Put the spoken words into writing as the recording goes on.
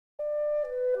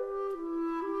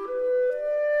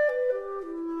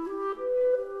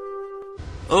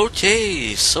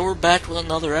Okay, so we're back with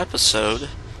another episode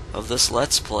of this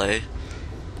Let's Play.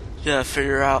 Gotta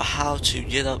figure out how to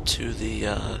get up to the,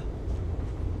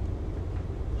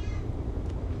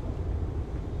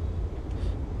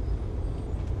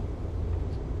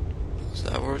 Is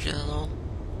that working at all?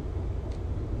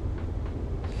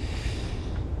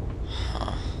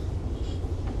 Huh.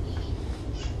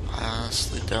 I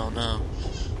honestly don't know.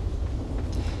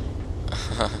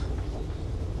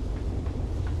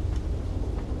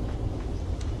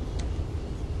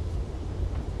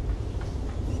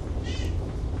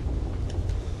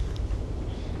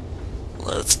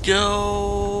 Let's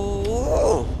go!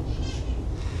 Whoa.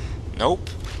 Nope,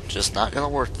 just not gonna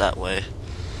work that way.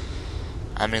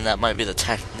 I mean, that might be the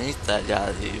technique that I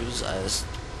gotta use, I just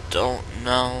don't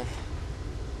know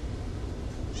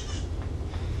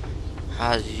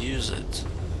how to use it.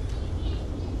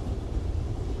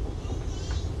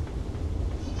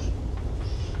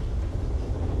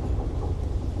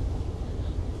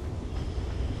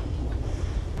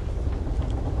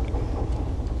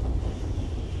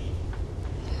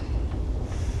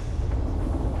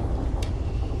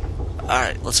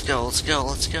 Alright, let's go.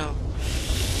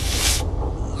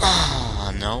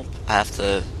 Ah, nope. I have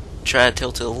to try to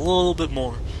tilt it a little bit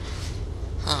more.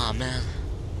 Ah, man.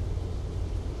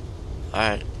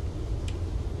 Alright.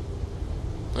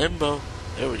 Limbo.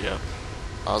 There we go.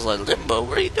 I was like, Limbo,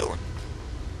 what are you doing?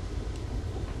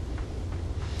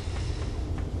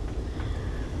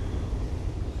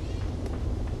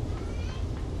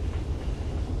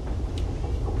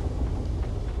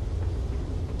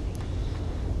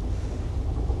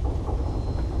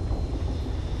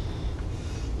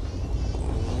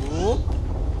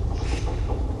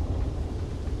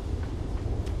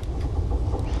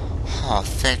 Oh,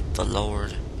 thank the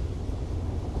Lord.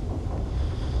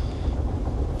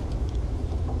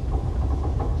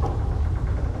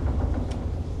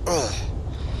 Ugh.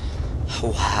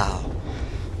 Wow.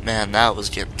 Man, that was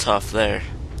getting tough there.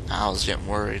 I was getting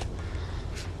worried.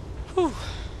 Whew.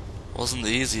 Wasn't the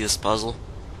easiest puzzle.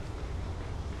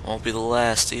 Won't be the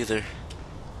last either.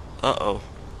 Uh-oh.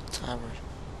 Timer.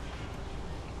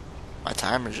 My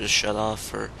timer just shut off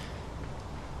for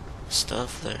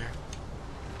stuff there.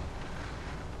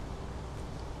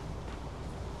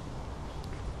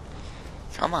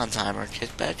 Come on, timer,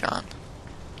 kick back on.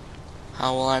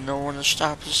 How will I know when to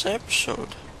stop this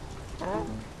episode? I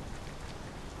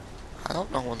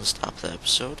don't know when to stop the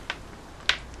episode.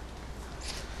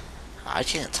 I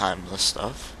can't time this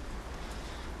stuff.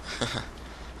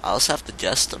 I'll just have to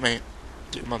guesstimate.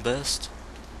 Do my best.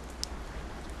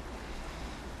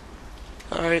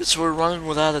 Alright, so we're running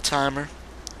without a timer.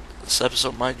 This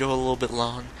episode might go a little bit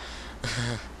long.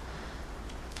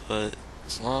 But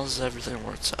as long as everything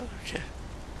works out, okay.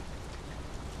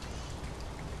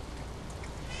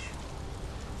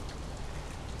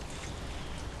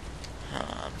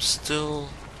 I'm still...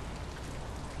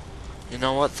 You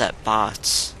know what? That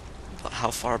box.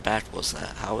 How far back was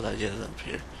that? How would I get it up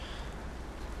here?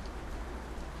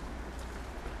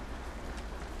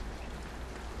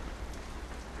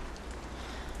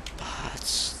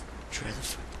 Bots.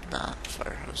 Not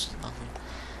fire hoses, nothing.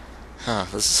 Huh,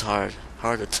 this is hard.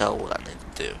 Hard to tell what I need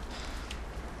to do.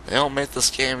 They don't make this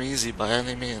game easy by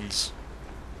any means.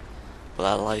 But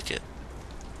I like it.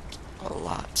 A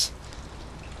lot.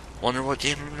 Wonder what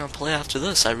game we're gonna play after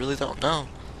this. I really don't know.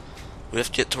 We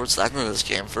have to get towards the end of this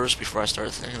game first before I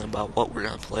start thinking about what we're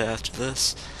gonna play after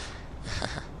this.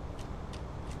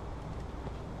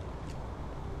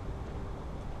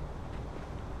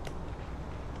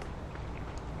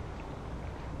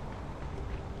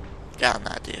 Got an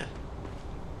idea.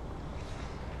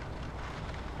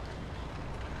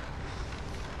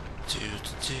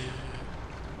 Do.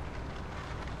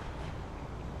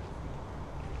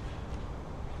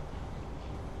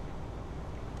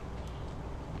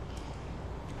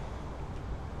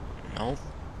 Nope.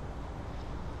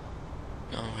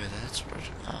 No way, that's where.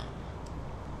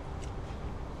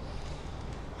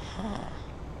 Huh.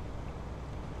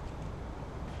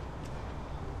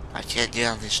 I can't get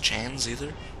on these chains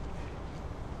either.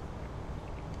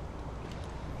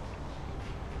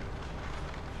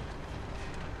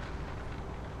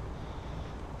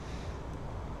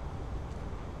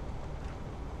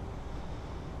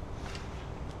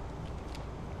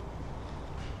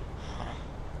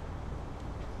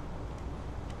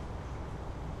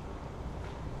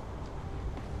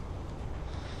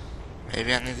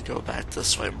 Maybe I need to go back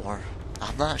this way more.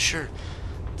 I'm not sure,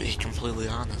 to be completely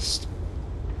honest.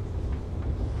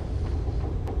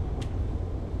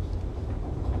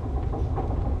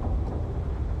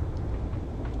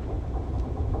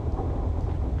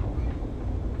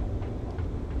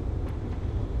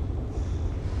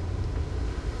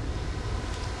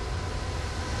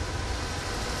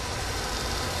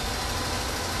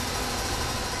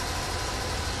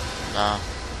 Nah.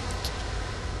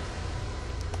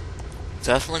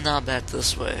 Definitely not back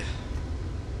this way.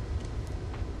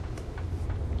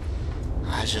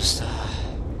 I just,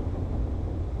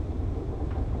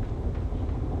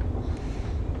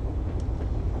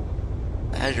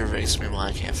 aggravates me when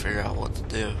I can't figure out what to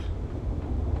do.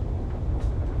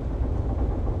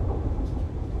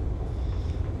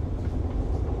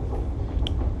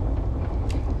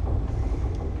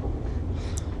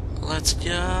 Let's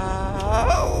go!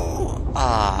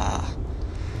 Ah,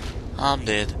 I'm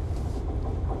dead.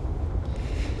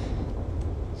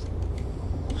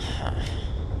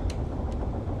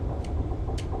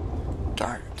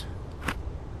 Darn it.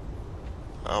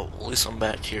 Oh, at least I'm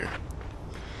back here.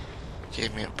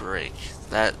 Gave me a break.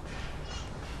 That,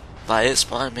 by it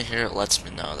spawning me here, it lets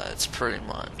me know that it's pretty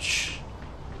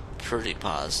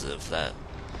positive that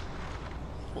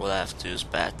what I have to do is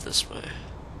back this way.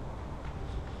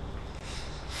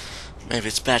 Maybe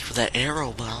it's back with that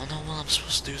arrow, but I don't know what I'm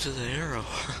supposed to do to the arrow.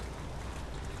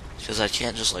 Because I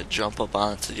can't just like jump up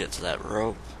on it to get to that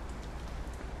rope.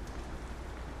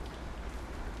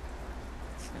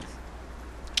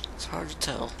 It's hard to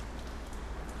tell.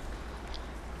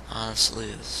 Honestly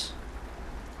is.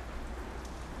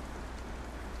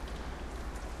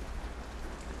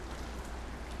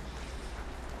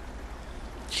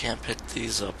 Can't pick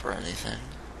these up or anything.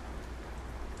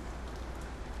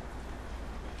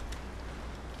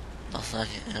 Nothing I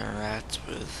can interact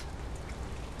with.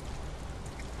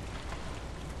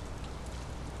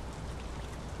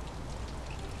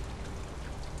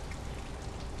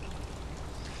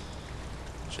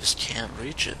 Just can't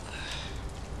reach it.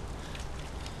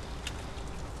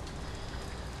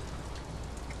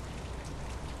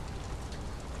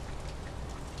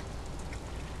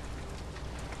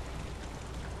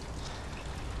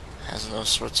 Has no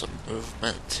sorts of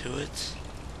movement to it.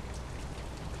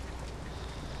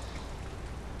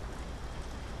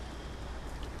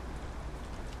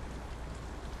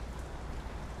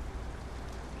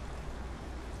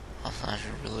 Nothing I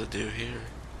can really do here.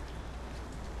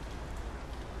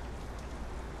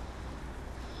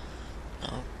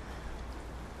 Nope.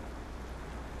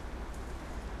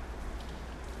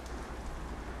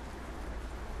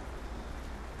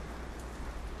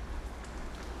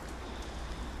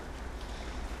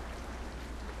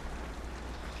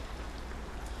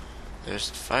 There's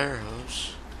the fire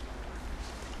hose.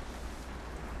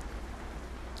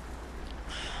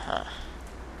 Huh.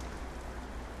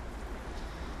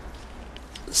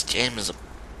 This game is a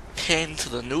pain to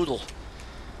the noodle.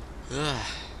 Ugh.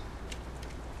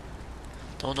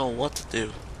 Don't know what to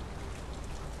do.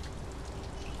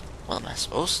 What am I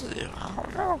supposed to do? I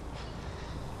don't know.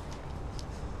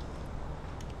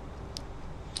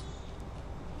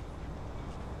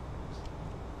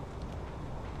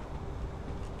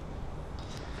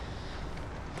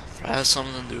 If I have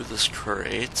something to do with this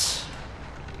crate.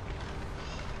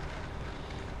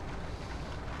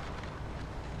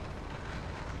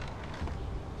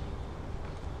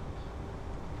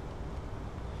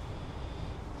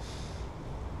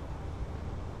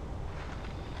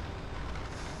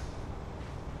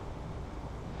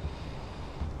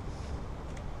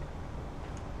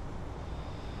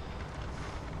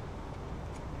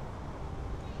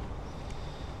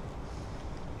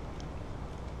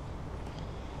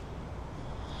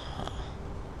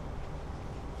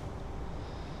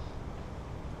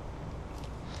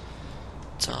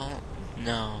 Don't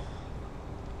know.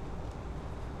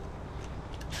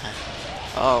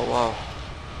 Oh, whoa.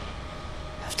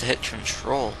 I have to hit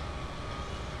control.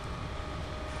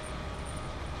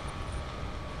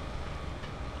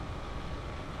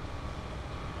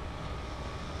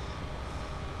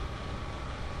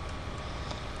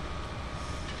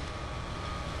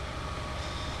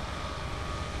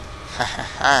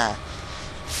 Hahaha.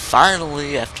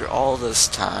 Finally, after all this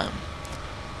time,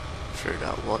 figured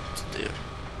out what to do.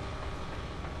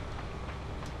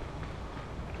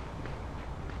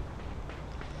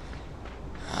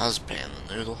 I was paying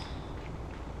the noodle.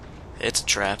 It's a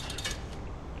trap.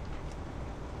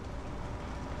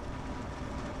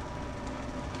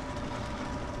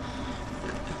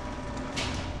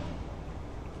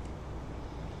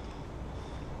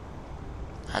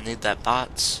 I need that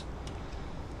bots.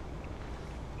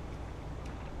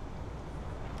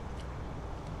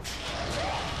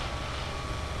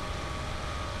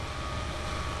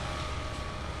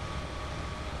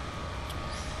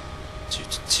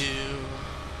 Two.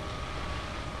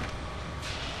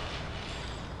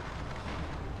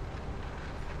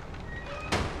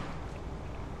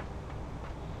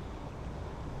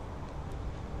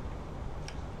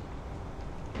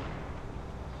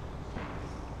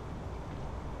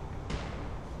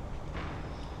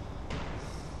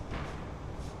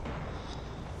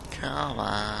 Come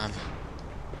on.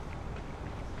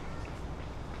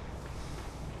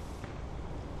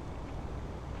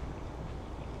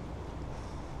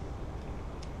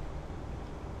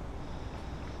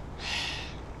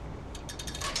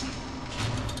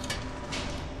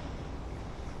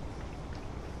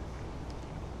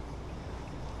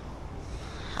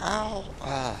 How?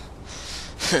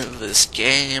 This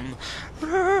game.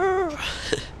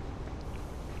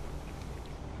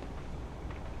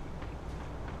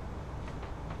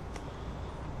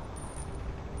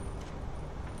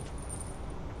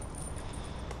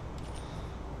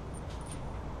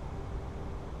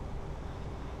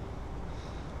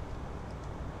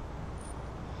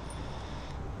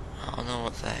 I don't know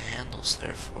what that handle's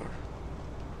there for.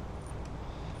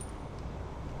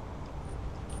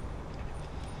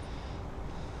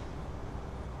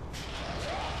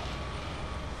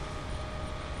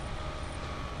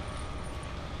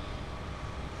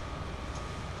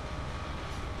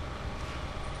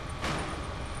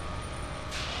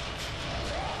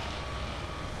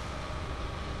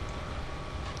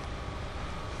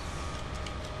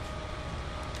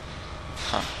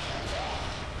 Huh.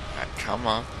 Alright, come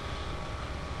on.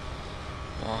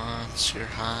 Once you're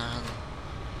on.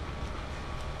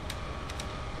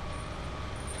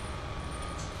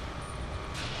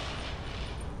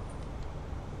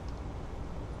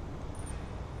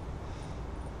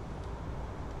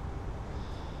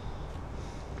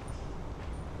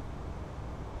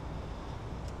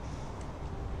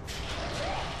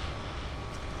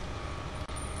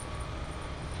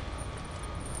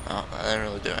 Oh, I didn't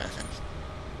really do anything.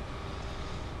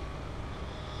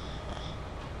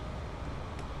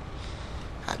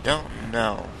 I don't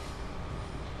know.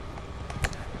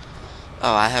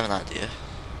 Oh, I have an idea.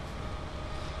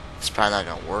 It's probably not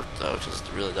gonna work though, because it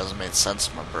really doesn't make sense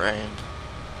in my brain.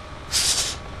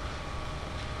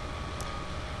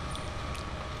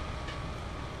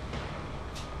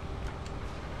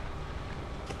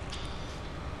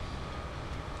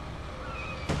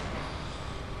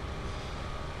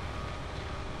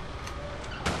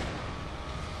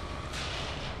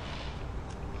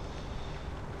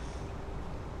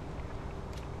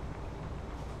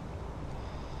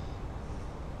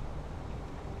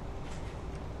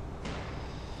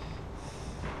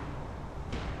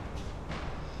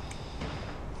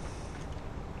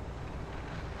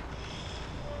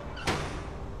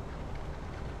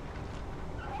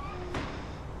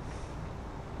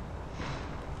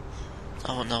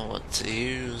 I don't know what to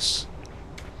use.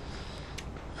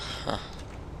 Huh.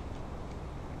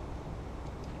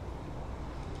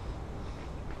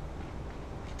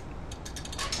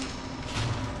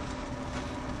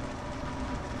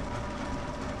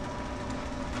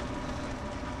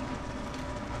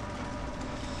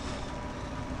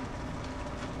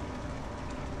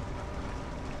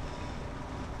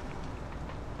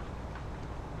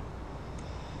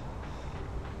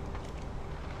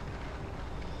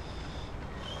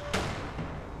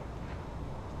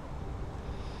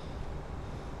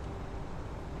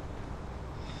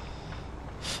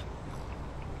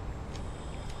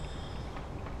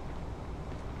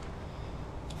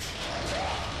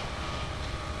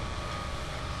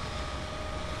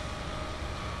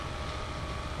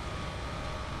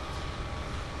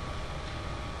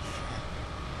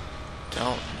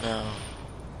 Don't know.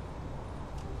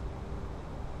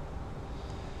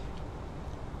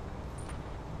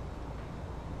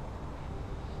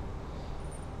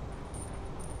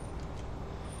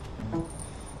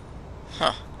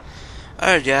 Huh.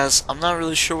 Alright guys, I'm not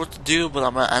really sure what to do, but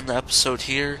I'm gonna end the episode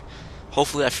here.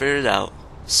 Hopefully I figured it out.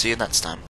 See you next time.